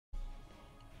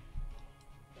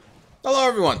Hello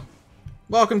everyone!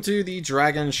 Welcome to the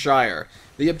Dragon Shire.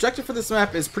 The objective for this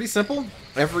map is pretty simple.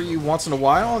 Every once in a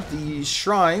while, the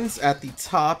shrines at the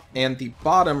top and the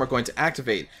bottom are going to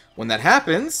activate. When that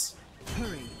happens,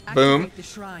 boom,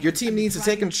 your team needs to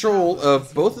take control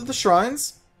of both of the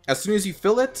shrines. As soon as you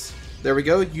fill it, there we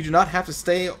go, you do not have to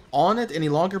stay on it any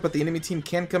longer, but the enemy team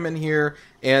can come in here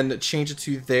and change it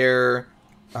to their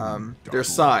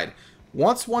side.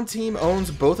 Once one team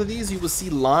owns both of these, you will see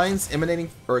lines emanating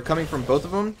or coming from both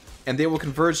of them, and they will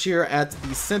converge here at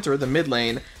the center, the mid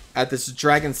lane, at this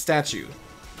dragon statue.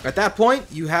 At that point,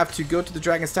 you have to go to the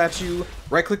dragon statue,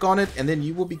 right click on it, and then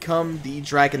you will become the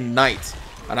Dragon Knight.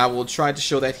 And I will try to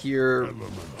show that here.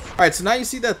 Alright, so now you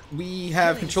see that we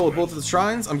have control of both of the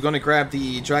shrines. I'm going to grab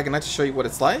the Dragon Knight to show you what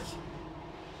it's like.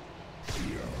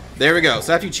 There we go.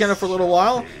 So after you channel for a little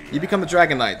while, you become the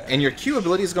Dragon Knight. And your Q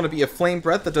ability is going to be a Flame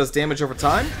Breath that does damage over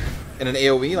time. In an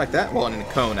AoE like that. Well, in a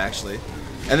cone, actually.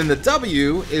 And then the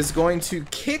W is going to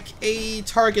kick a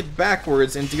target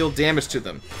backwards and deal damage to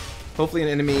them. Hopefully an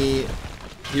enemy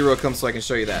hero comes so I can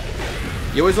show you that.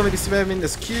 You always want to be spamming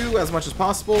this Q as much as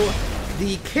possible.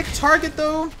 The kick target,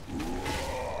 though,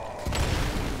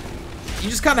 you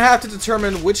just kind of have to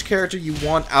determine which character you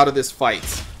want out of this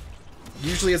fight.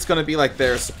 Usually it's going to be like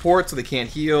their support so they can't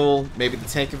heal. Maybe the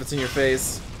tank if it's in your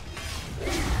face.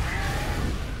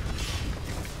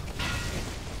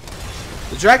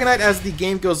 The Dragon Knight, as the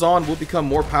game goes on, will become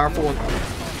more powerful.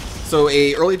 So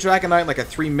a early Dragon Knight, like a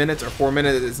 3-minute or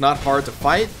 4-minute, is not hard to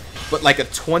fight. But like a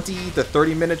 20 to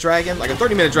 30-minute dragon, like a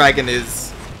 30-minute dragon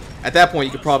is, at that point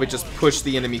you could probably just push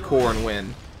the enemy core and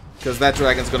win. Because that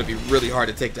dragon's going to be really hard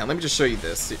to take down. Let me just show you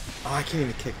this. Oh, I can't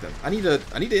even kick them. I need an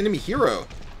enemy hero.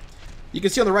 You can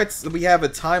see on the right that we have a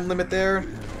time limit there.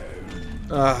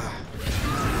 Oh,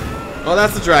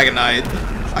 that's the Dragon Knight.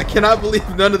 I cannot believe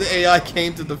none of the AI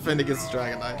came to defend against the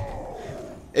Dragon Knight.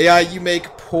 AI, you make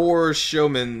poor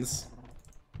showmans.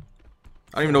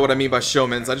 I don't even know what I mean by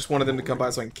showmans. I just wanted them to come by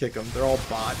so I can kick them. They're all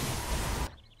bot.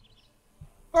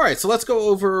 Alright, so let's go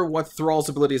over what Thrall's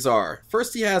abilities are.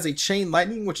 First, he has a Chain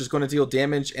Lightning, which is going to deal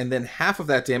damage, and then half of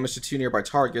that damage to 2 nearby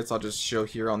targets. I'll just show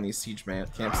here on these siege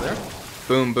camps there.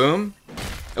 Boom, boom.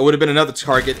 It would have been another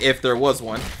target if there was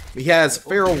one. He has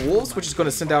Feral Wolves, which is going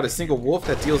to send out a single wolf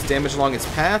that deals damage along its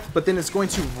path, but then it's going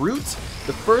to root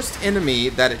the first enemy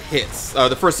that it hits.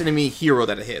 The first enemy hero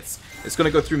that it hits. It's going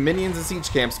to go through minions and siege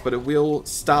camps, but it will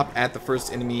stop at the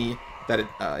first enemy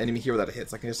hero that it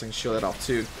hits. I guess I can show that off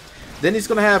too. Then he's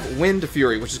going to have Wind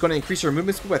Fury, which is going to increase your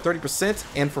movement speed by 30%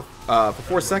 and for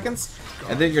 4 seconds.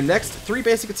 And then your next 3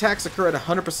 basic attacks occur at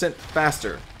 100%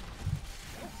 faster.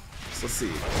 So let's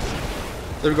see.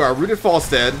 There we go, our Rooted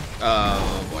Fallstead.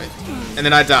 Oh boy. And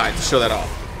then I died to show that off.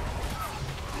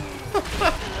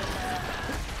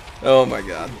 Oh my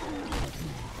god.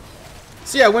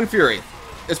 So yeah, Wind Fury.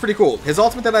 It's pretty cool. His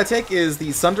ultimate that I take is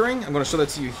the Sundering. I'm going to show that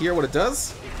to you here, what it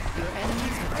does.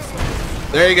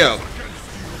 There you go.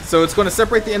 So it's going to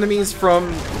separate the enemies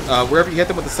from wherever you hit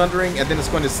them with the Sundering, and then it's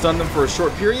going to stun them for a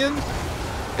short period.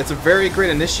 It's a very great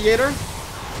initiator.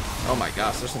 Oh my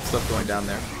gosh, there's some stuff going down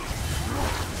there.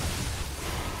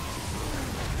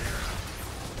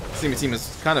 Enemy team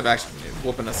is kind of actually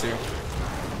whooping us here.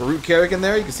 Root Kerrigan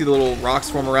there, you can see the little rocks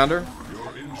form around her.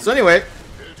 So anyway,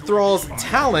 Thrall's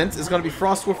talent is going to be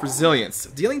Frostwolf Resilience.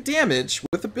 Dealing damage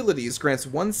with abilities grants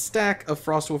 1 stack of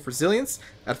Frostwolf Resilience.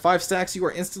 At 5 stacks, you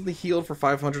are instantly healed for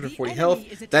 540 health.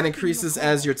 That increases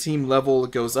as your team level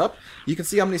goes up. You can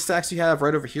see how many stacks you have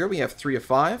right over here. We have 3 of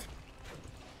 5.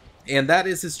 And that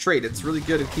is his trait. It's really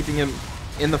good at keeping him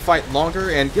in the fight longer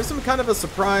and gives him kind of a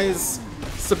surprise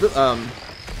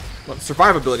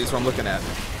survivability is what I'm looking at.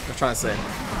 I'm trying to say.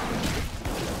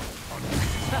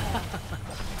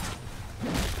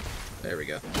 There we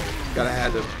go.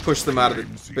 Had to push them out of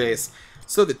the base.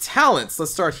 So the talents,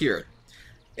 let's start here.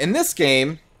 In this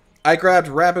game, I grabbed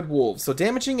Rabid Wolves. So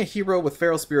damaging a hero with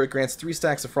Feral Spirit grants 3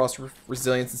 stacks of Frost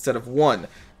Resilience instead of 1.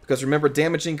 Because remember,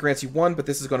 damaging grants you 1, but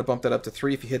this is going to bump that up to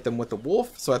 3 if you hit them with the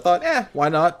wolf. So I thought, why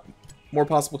not? More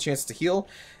possible chances to heal.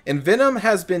 And Venom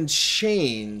has been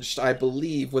changed, I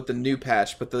believe, with the new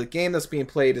patch, but the game that's being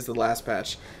played is the last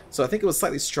patch. So I think it was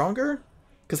slightly stronger,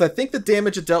 because I think the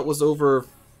damage it dealt was over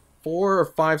 4 or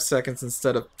 5 seconds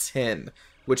instead of 10,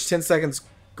 which 10 seconds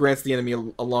grants the enemy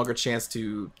a longer chance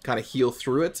to kind of heal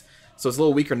through it. So it's a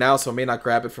little weaker now, so I may not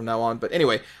grab it from now on. But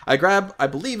anyway, I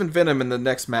believe in Venom in the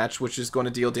next match, which is going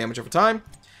to deal damage over time.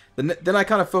 Then I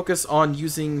kind of focus on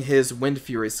using his Wind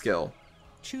Fury skill.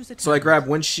 So I grab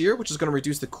Wind Shear, which is going to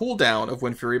reduce the cooldown of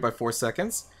Wind Fury by 4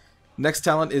 seconds. Next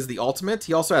talent is the ultimate.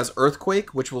 He also has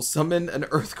Earthquake, which will summon an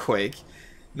earthquake.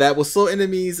 that will slow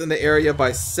enemies in the area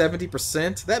by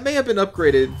 70%. That may have been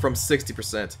upgraded from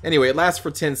 60%. Anyway, it lasts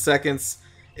for 10 seconds.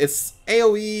 Its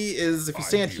AoE is, if you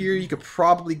stand here, you could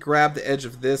probably grab the edge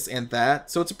of this and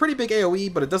that. So it's a pretty big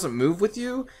AoE, but it doesn't move with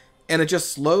you, and it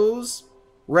just slows.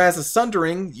 Whereas the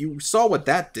Sundering, you saw what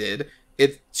that did.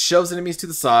 It shoves enemies to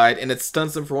the side, and it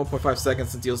stuns them for 1.5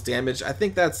 seconds and deals damage. I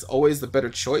think that's always the better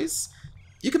choice.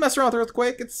 You can mess around with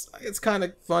Earthquake. It's kind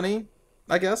of funny,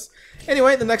 I guess.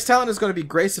 Anyway, the next talent is going to be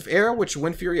Grace of Air, which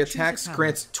when Fury attacks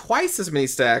grants twice as many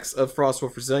stacks of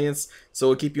Frostwolf Resilience, so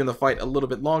it'll keep you in the fight a little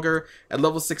bit longer. At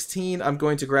level 16, I'm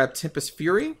going to grab Tempest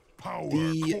Fury,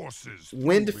 the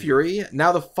Wind Fury.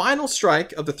 Now the final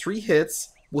strike of the 3 hits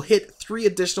will hit 3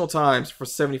 additional times for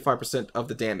 75% of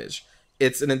the damage.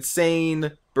 It's an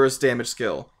insane burst damage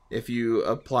skill if you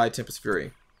apply Tempest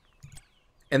Fury.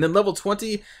 And then level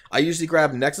 20, I usually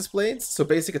grab Nexus Blades, so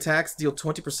basic attacks deal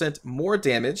 20% more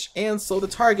damage and slow the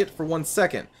target for 1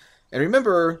 second. And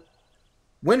remember,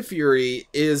 Wind Fury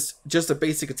is just a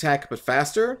basic attack but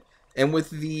faster, and with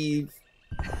the...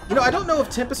 You know, I don't know if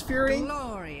Tempest Fury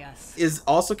is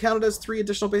also counted as 3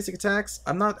 additional basic attacks.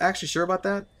 I'm not actually sure about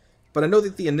that. But I know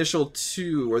that the initial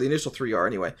 2, or the initial 3 are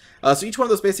anyway. So each one of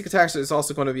those basic attacks is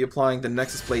also going to be applying the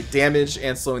Nexus Blade damage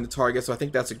and slowing the target. So I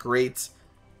think that's a great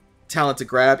talent to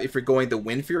grab if you're going the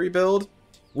Wind Fury build.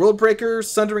 World Breaker,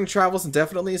 Sundering travels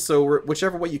indefinitely, so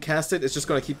whichever way you cast it, it's just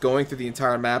going to keep going through the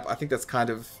entire map. I think that's kind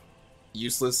of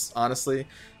useless, honestly.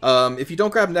 If you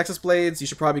don't grab Nexus Blades, you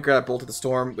should probably grab Bolt of the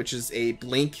Storm, which is a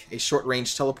blink, a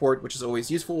short-range teleport, which is always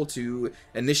useful to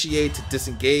initiate, to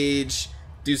disengage,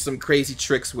 do some crazy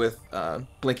tricks with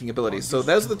blinking abilities. So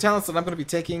those are the talents that I'm going to be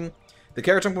taking, the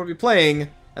character I'm going to be playing,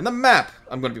 and the map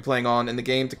I'm going to be playing on in the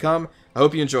game to come. I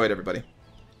hope you enjoyed, everybody.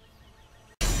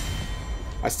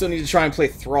 I still need to try and play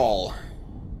Thrall.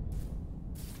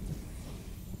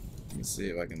 Let me see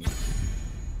if I can...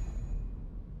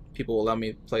 People will allow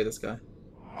me to play this guy.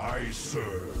 I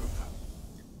serve.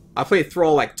 I played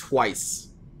Thrall like twice.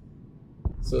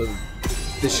 So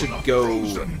this should go...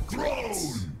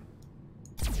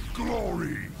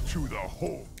 Glory to the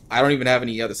whole. I don't even have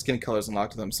any other skin colors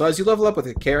unlocked to them. So as you level up with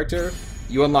a character,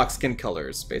 you unlock skin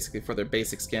colors, basically, for their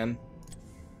basic skin.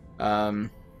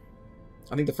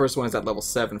 I think the first one is at level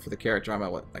 7 for the character. I'm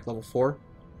at, what, like level 4?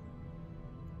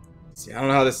 Let's see, I don't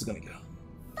know how this is going to go.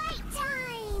 Fight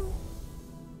time!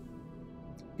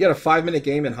 You had a 5-minute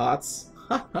game in HOTS?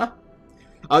 The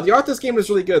art of this game was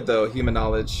really good, though, Human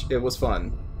Knowledge. It was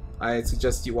fun. I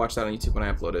suggest you watch that on YouTube when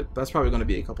I upload it. That's probably going to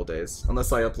be a couple days,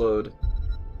 unless I upload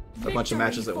a bunch of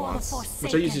matches at once,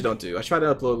 which I usually don't do. I try to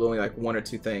upload only like 1 or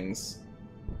 2 things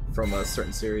from a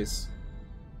certain series.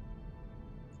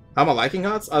 How am I liking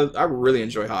HOTS? I really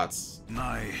enjoy HOTS.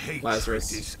 My hatred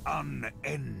Lazarus is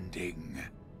unending.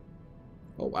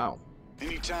 Oh, wow.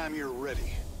 Anytime you're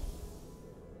ready.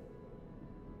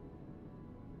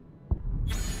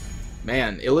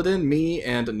 Man, Illidan, me,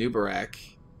 and Anubarak.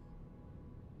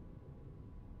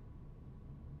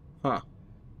 Huh.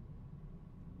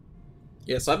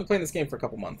 Yeah, so I've been playing this game for a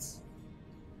couple months.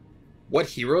 What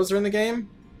heroes are in the game?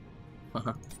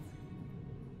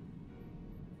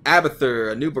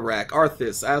 Abathur, Anubarak,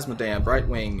 Arthas, Asmodan,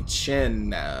 Brightwing, Chen,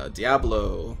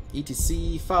 Diablo,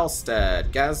 ETC,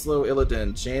 Falstad, Gazlo,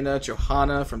 Illidan, Jaina,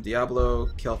 Johanna from Diablo,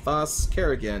 Kel'Thas,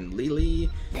 Kerrigan, Lili,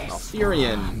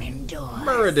 Althurian,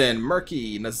 Muradin,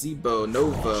 Murky, Nazeebo,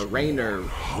 Nova, Raynor,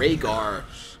 Rhaegar,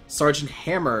 Sergeant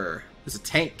Hammer, who's a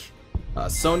tank,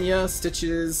 Sonya,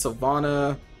 Stitches,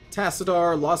 Sylvana,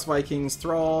 Tassadar, Lost Vikings,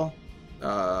 Thrall,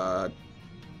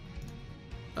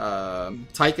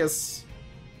 Tychus,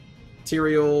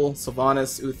 Tyrael,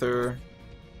 Sylvanas, Uther,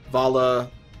 Vala,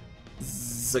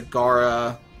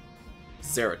 Zagara,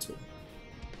 Zeratul.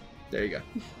 There you go.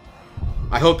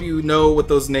 I hope you know what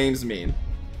those names mean.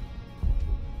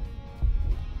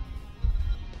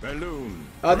 Balloon.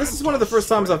 This is one of the first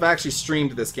times I've actually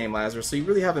streamed this game, Lazarus, so you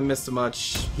really haven't missed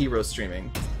much hero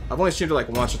streaming. I've only streamed it like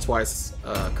once or twice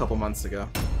a couple months ago.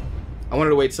 I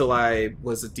wanted to wait till I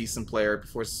was a decent player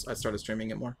before I started streaming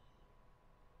it more.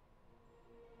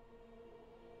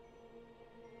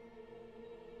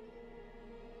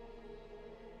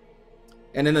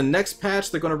 And in the next patch,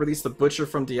 they're going to release the Butcher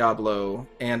from Diablo,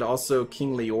 and also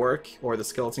King Leoric, or the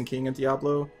Skeleton King in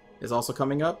Diablo, is also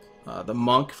coming up. The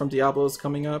Monk from Diablo is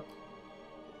coming up.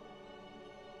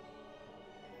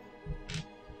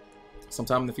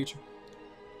 Sometime in the future.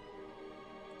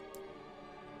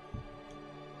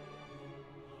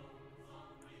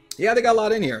 Yeah, they got a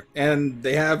lot in here, and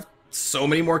they have so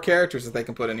many more characters that they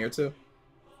can put in here, too.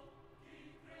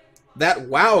 That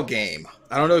WoW game,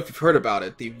 I don't know if you've heard about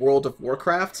it, the World of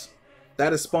Warcraft,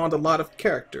 that has spawned a lot of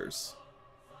characters.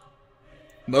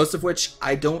 Most of which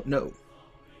I don't know,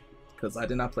 because I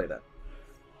did not play that.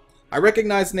 I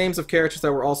recognize names of characters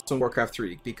that were also in Warcraft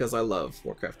 3, because I love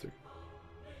Warcraft 3.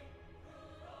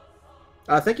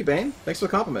 Thank you, Bane. Thanks for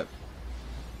the compliment.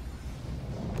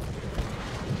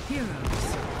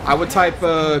 Heroes. I would type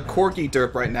Corgi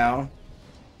Derp right now.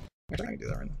 Actually, I can do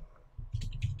that right now.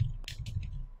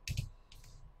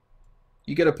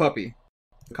 You get a puppy.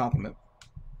 A compliment.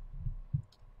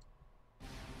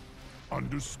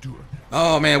 Understood.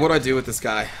 Oh man, what do I do with this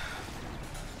guy?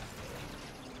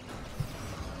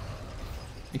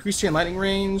 Increase chain lightning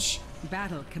range.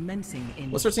 Battle commencing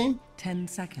in What's our team? 10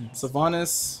 seconds.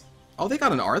 Sylvanas. Oh, they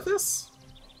got an Arthas?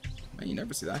 Man, you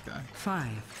never see that guy. 5,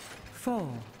 4,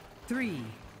 3,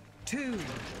 2,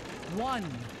 1.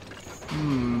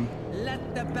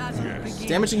 Let the battle begin.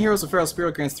 Damaging heroes with Feral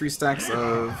Spirit grants 3 stacks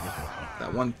of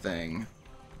that one thing.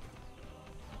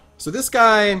 So this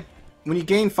guy, when you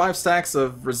gain 5 stacks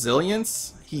of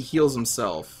resilience, he heals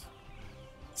himself.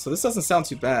 So this doesn't sound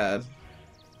too bad.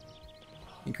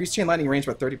 Increase chain lightning range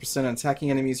by 30% on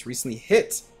attacking enemies recently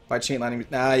hit by chain lightning.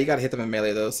 Nah, you gotta hit them in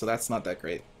melee though, so that's not that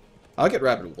great. I'll get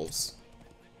Rabid Wolves.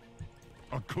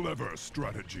 A clever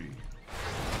strategy.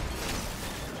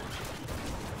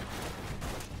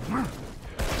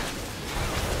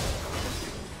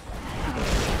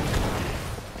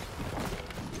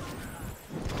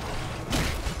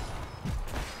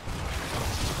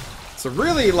 So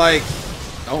really, like,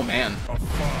 oh man.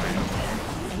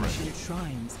 Ancient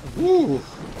shrines of Ooh.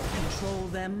 control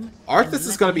them. Arthas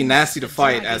is gonna be nasty to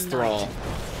fight as Thrall,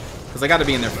 because I gotta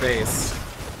be in their face.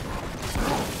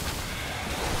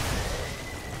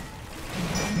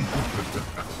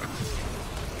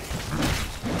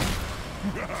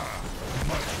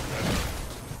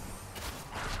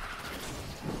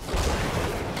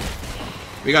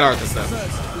 We got Arthas though.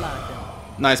 First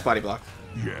blood. Nice body block.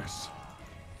 Yes.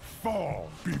 Fall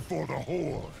before the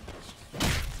horde.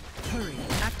 Hurry,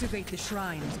 activate the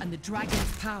shrines, and the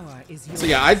dragon's power is yours. So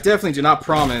yeah, I definitely do not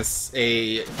promise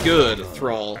a good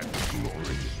Thrall,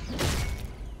 Glory.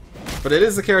 but it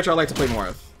is the character I like to play more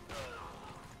of.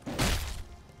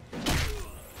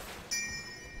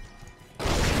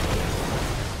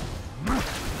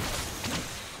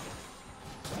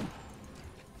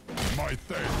 My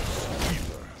thanks,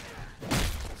 healer.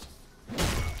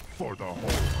 For the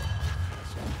horde.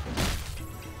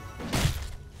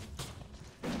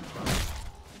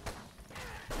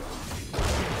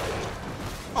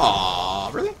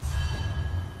 Aww, really?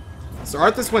 So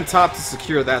Arthas went top to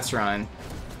secure that shrine.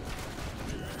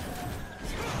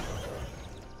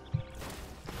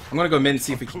 I'm gonna go mid and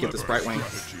see if we can get this Clever Brightwing.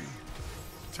 strategy.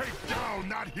 Take down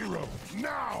that hero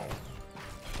now.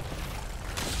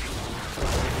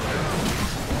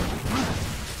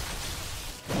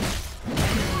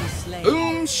 Enemy slain.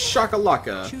 Boom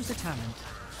shakalaka. Choose a talent.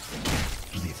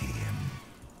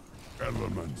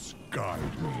 Elements guide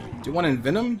me. Do you want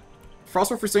Envenom?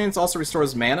 Frostwolf Resilience also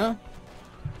restores mana.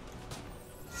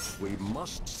 We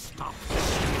must stop.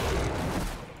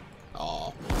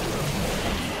 Aw.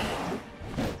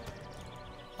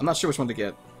 I'm not sure which one to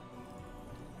get.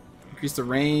 Increase the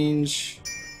range.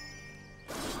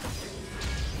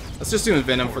 Let's just do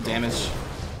Envenom for damage.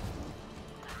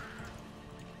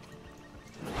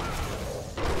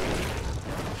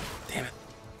 Damn it.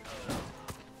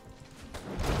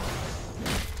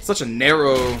 Such a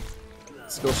narrow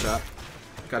skill shot.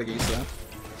 Gotta get used to that.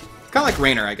 It's kind of like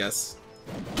Raynor, I guess.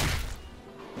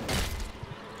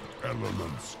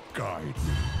 Elements guide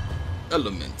me.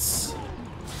 Elements.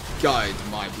 Guide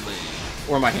my blade.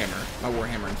 Or my hammer. My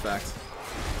warhammer, in fact.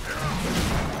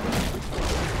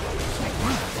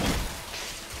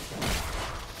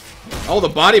 Oh, the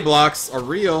body blocks are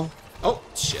real. Oh,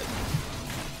 shit.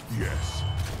 Yes.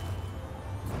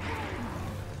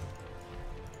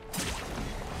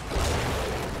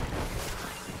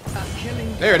 A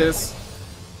killing. There it is.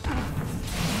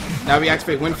 Now we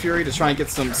activate Wind Fury to try and get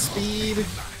some speed.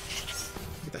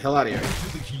 Get the hell out of here.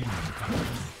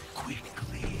 Quickly.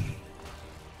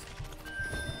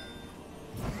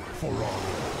 For honor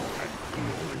and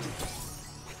glory.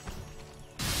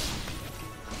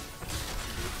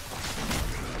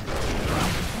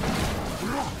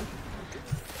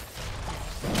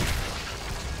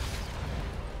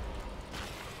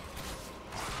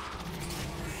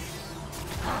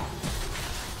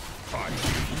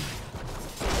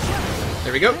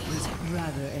 There we go. That was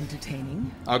rather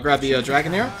entertaining. I'll grab the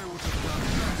dragon here.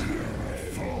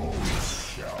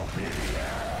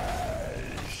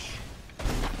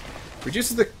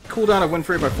 Reduces the cooldown of Wind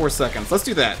Fury by 4 seconds. Let's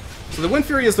do that. So the Wind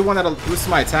Fury is the one that'll boost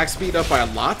my attack speed up by a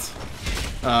lot.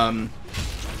 It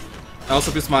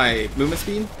also boosts my movement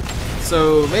speed.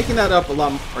 So making that up a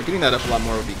lot, or getting that up a lot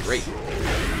more would be great.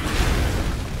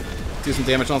 Do some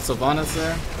damage on Sylvanas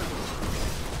there.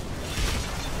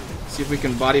 See if we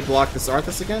can body block this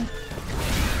Arthas again.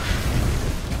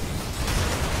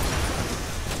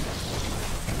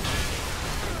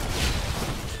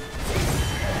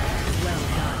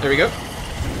 There we go.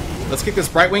 Let's kick this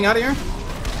Brightwing out of here.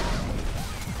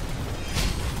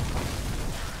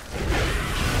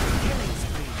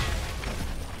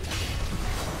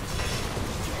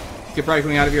 Get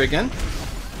Brightwing out of here again.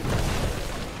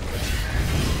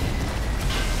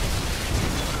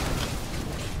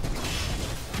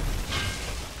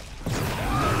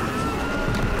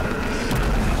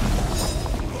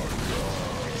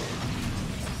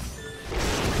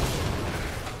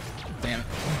 Damn it.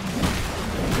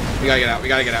 We gotta get out, we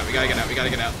gotta get out, we gotta get out, we gotta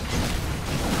get out.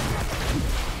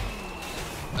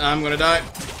 I'm gonna die.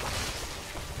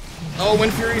 Oh,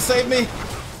 Wind Fury saved me!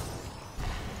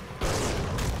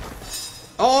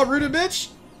 Oh, rooted bitch!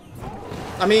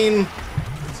 I mean...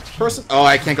 person... Oh,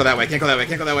 I can't go that way, can't go that way,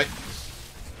 can't go that way.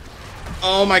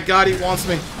 Oh my god, he wants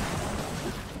me.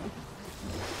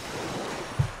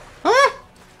 Huh?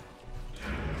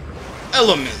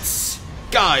 Elements,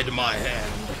 guide my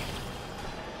hand.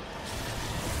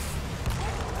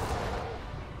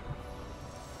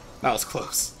 That was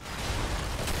close.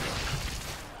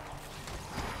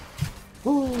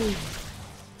 Ooh.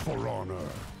 For honor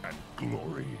and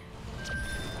glory.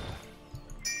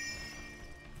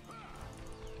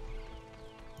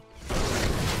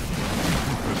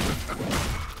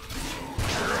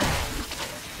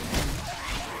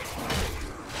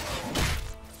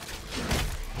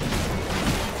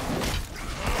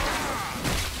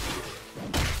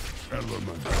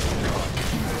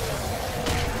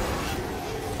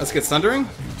 Let's get Sundering.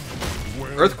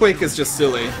 Earthquake is just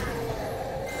silly.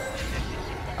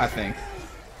 I think.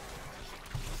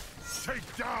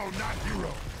 Take down that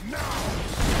hero now.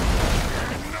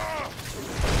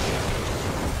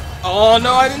 Oh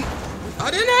no, I didn't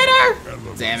hit her!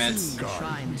 Damn it. The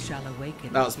shrines shall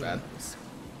awaken. That was bad.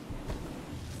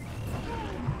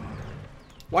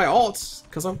 Why alt?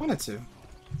 Because I wanted to.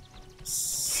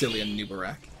 Silly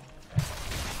Anubarak.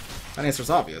 That answer's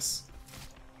obvious.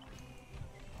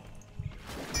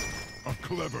 A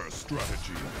clever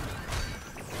strategy.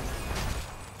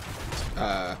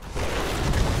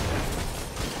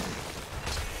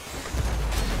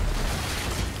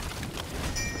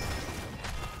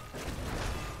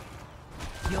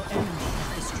 Your enemy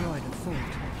has destroyed a fort.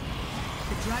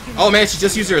 The dragon Oh man, she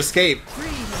just used her escape.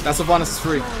 That's what Sylvanas is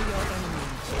free. your enemy.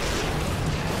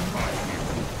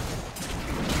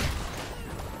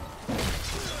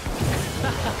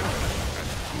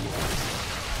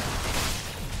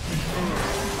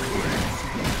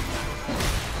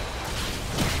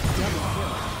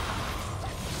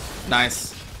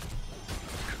 Nice.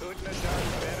 Couldn't have done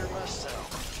better myself.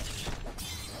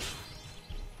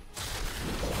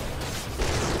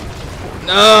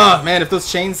 No, man, if those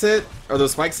chains hit, or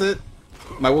those spikes hit,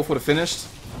 my wolf would have finished.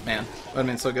 Man, that would have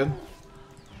been so good.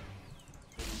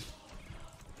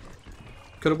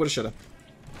 Coulda, woulda, shoulda.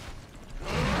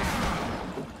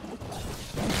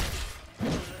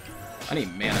 I need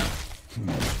mana.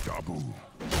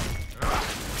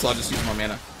 So I'll just use more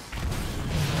mana.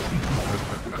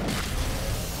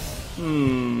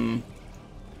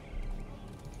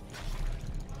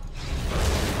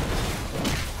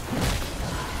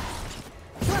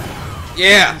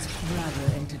 Yeah!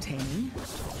 Rather entertaining.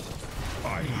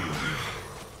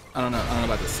 I don't know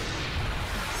about this.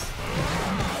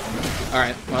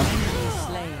 Alright, well.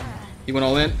 Slain. He went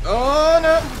all in. Oh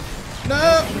no!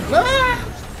 No! No!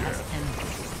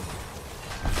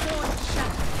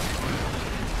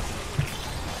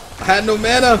 I had no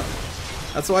mana!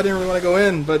 That's why I didn't really want to go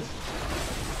in, but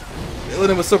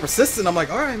Illidan was so persistent, I'm like,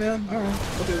 alright man, alright,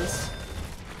 we'll do this.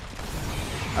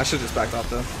 I should have just backed off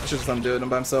though. I should have just let him do it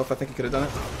by himself. I think he could have done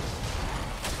it.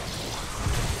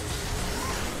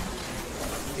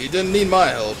 He didn't need my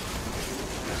help.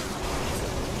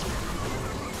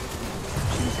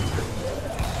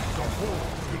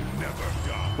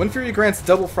 Wind Fury grants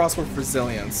double Frostwolf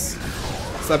resilience.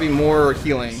 So that'd be more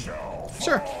healing.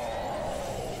 Sure.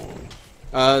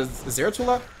 Is Zeratul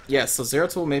up? Yes, so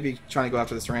Zeratul may be trying to go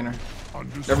after this Rainer.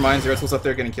 Never mind, Zeratul's up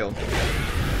there getting killed. You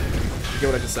get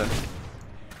what I just said.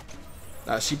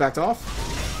 She backed off.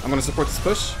 I'm gonna support this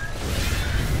push.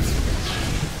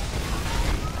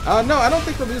 No, I don't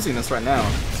think we're losing this right now.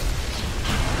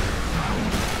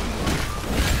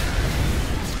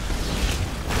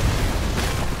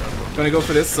 Gonna go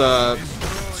for this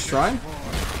shrine.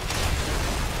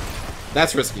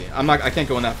 That's risky. I can't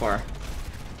go in that far.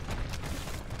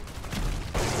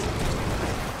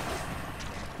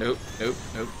 Nope, nope,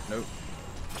 nope, nope.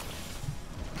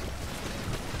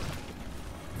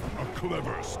 A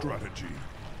clever strategy.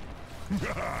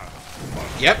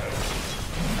 Yep.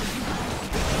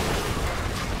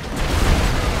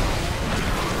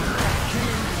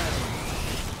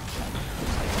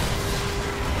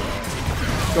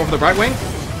 Go for the right wing.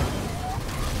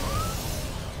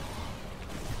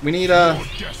 We need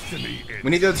Destiny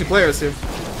we need the other two players here.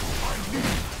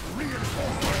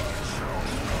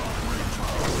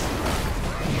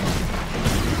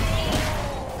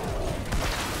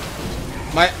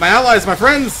 My allies, my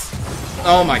friends!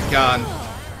 Oh my god.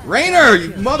 Rainer, you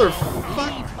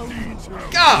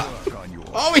motherfucker! God!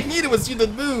 All we needed was you to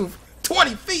move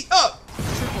 20 feet up!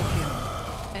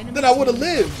 Then I would have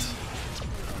lived!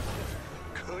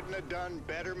 Couldn't have done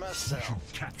better myself.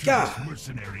 God!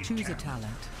 Choose a talent.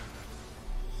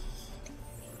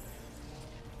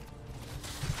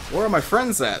 Where are my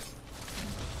friends at?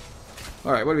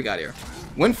 Alright, what do we got here?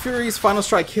 When Fury's final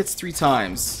strike hits 3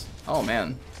 times. Oh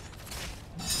man.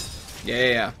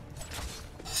 Yeah.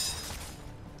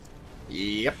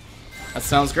 Yep. That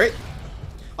sounds great.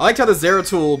 I liked how the Zero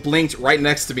tool blinked right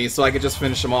next to me so I could just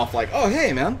finish him off like, oh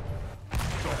hey man.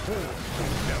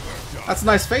 That's a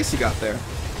nice face you got there.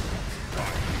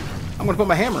 I'm gonna put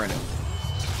my hammer in it.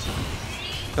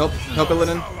 Help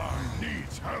Illidan.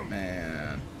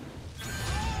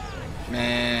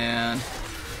 Man.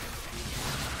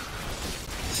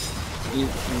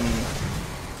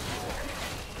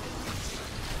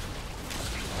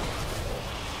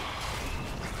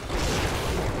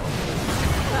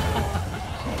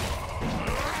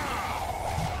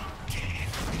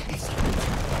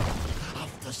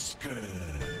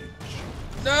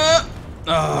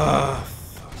 No!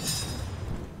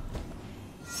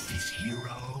 This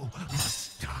hero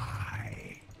must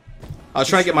die. I was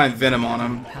trying to get my venom on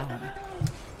him. Power.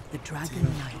 The Dragon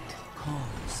Knight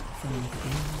calls from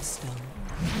within stone.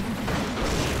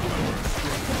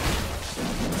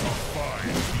 Well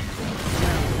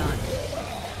done.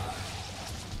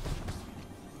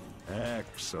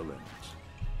 Excellent.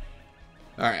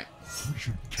 Alright. We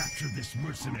should capture this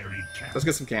mercenary camp. Let's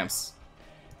get some camps.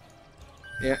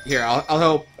 Yeah, here,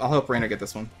 I'll help Rainer get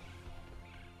this one.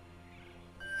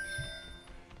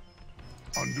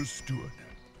 Understood.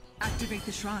 Activate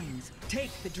the shrines. Take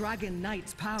the Dragon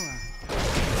Knight's power.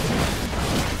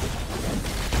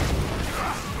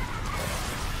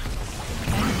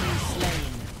 Enemy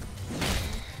slain.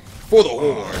 For the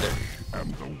Horde. I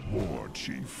am the war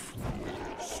chief.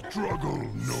 Struggle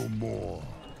no more.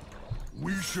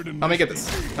 We should Let me get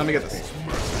this. Let me get this.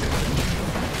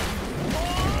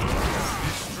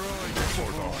 For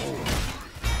the whole.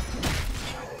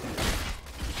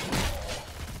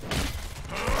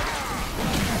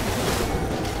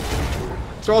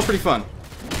 Thrall's pretty fun.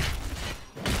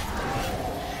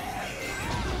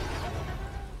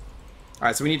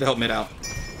 Alright, so we need to help mid out.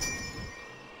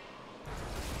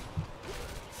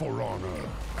 For honor.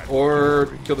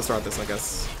 Or kill the start this, I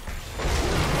guess.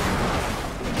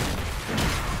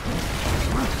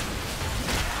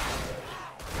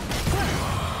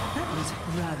 That was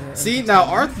rather. See, now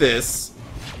Arthas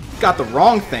got the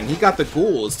wrong thing. He got the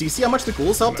ghouls. Do you see how much the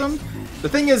ghouls helped him? The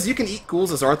thing is, you can eat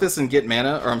ghouls as Arthas and get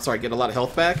mana, or I'm sorry, get a lot of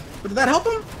health back. But did that help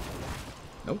him?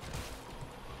 Nope.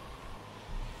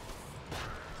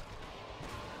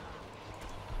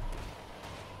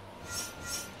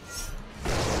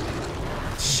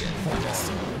 Shit.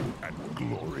 And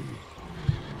glory.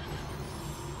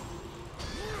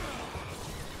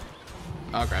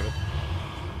 I'll grab it.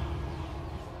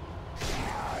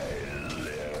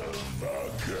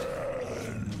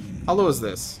 How low is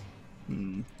this?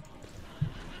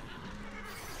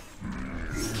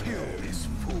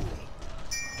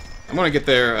 I'm gonna get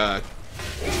there,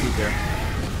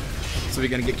 so we're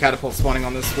gonna get catapult spawning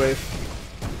on this wave.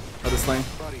 Or this lane.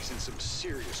 Buddy's in some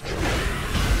serious trouble.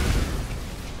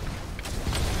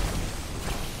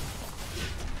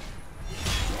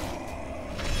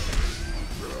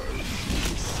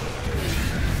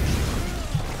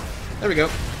 There we go.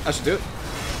 That should do it.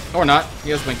 Or not.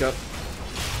 He has blinked up.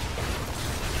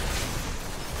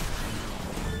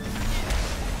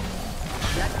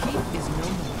 That keep is no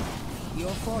more.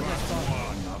 Your fort has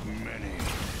fallen. One of many.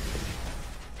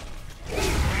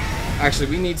 Actually,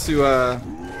 we need to go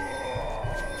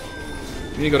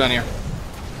down here.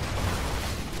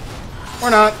 Or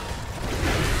not.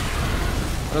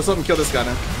 Let's let him kill this guy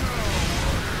then.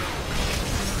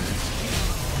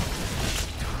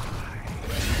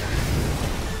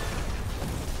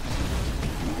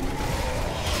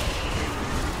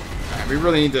 Alright, we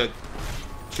really need to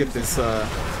get this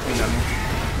thing down here.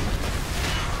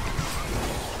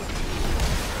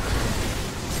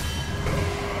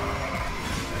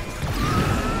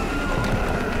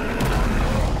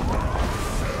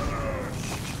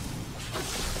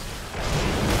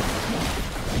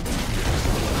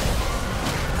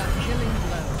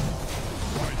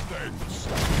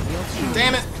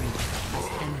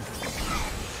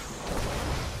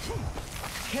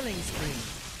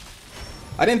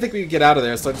 I didn't think we could get out of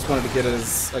there, so I just wanted to get it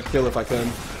as a kill if I could.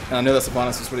 And I know that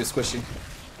Sylvanas was pretty squishy.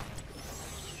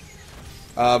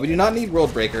 We do not need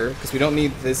World Breaker, because we don't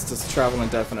need this to travel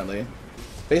indefinitely.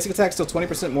 Basic attack still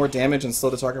 20% more damage and slow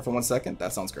the target for 1 second.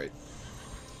 That sounds great.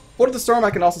 Port of the Storm,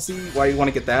 I can also see why you want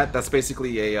to get that. That's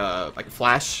basically a like a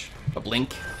flash, a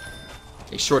blink,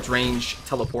 a short range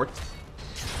teleport.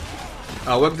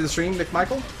 Welcome to the stream, Nick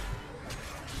Michael.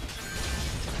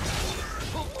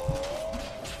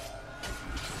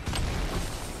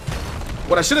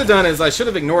 What I should have done is I should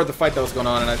have ignored the fight that was going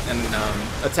on and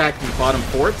attacked the bottom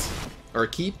fort. Or a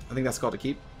keep. I think that's called a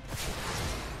keep.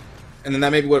 And then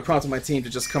that maybe would have prompted my team to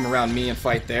just come around me and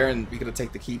fight there, and we could have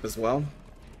taken the keep as well.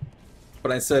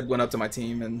 But I instead went up to my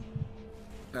team, and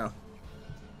no,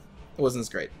 it wasn't as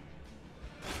great.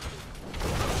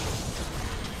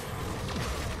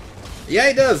 Yeah,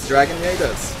 he does, Dragon. Yeah, he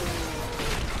does.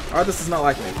 Arthas is not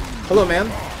like me. Hello,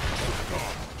 man.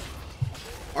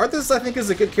 Arthas, I think, is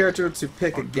a good character to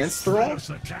pick against Thrall.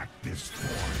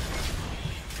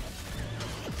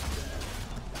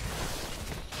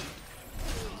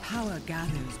 Power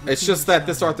gathers. It's just that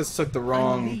this Arthas took the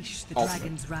wrong Unleash the ultimate.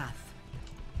 dragon's wrath.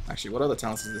 Actually, what other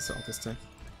talents does this Arthas take?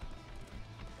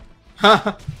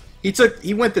 Haha!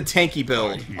 he went the tanky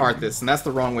build, Arthas, and that's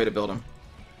the wrong way to build him.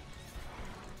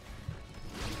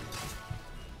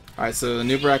 Alright, so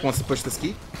Nubrak wants to push this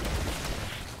keep.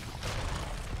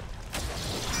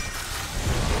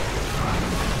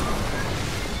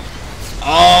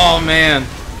 Oh man!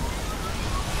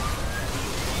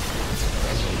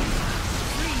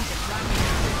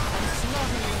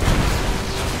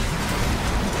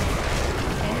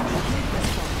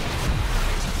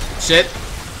 Shit!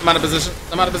 I'm out of position.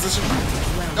 I'm out of position.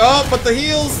 Oh, but the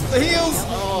heals! The heals!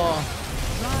 Oh.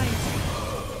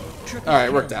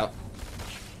 Alright, worked out.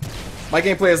 My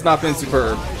gameplay has not been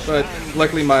superb, but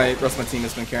luckily the rest of my team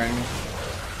has been carrying me.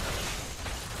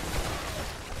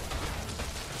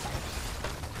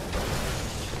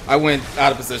 I went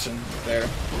out of position there.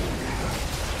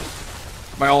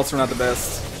 My ults were not the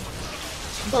best.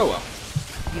 But oh well.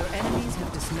 Your enemies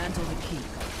have dismantled the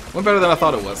keep. Went better than I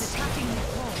thought it was.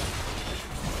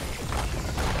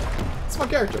 It's my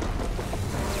character.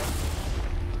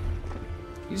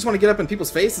 You just want to get up in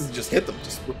people's faces and just hit them,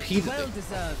 just repeatedly. Well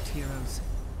deserved, heroes.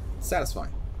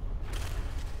 Satisfying.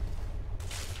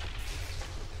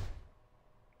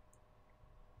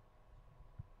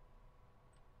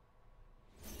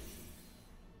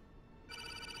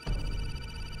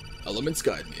 Elements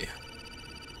guide me.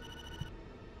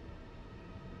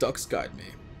 Ducks guide me.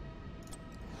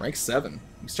 Rank 7.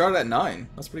 We started at 9.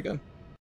 That's pretty good.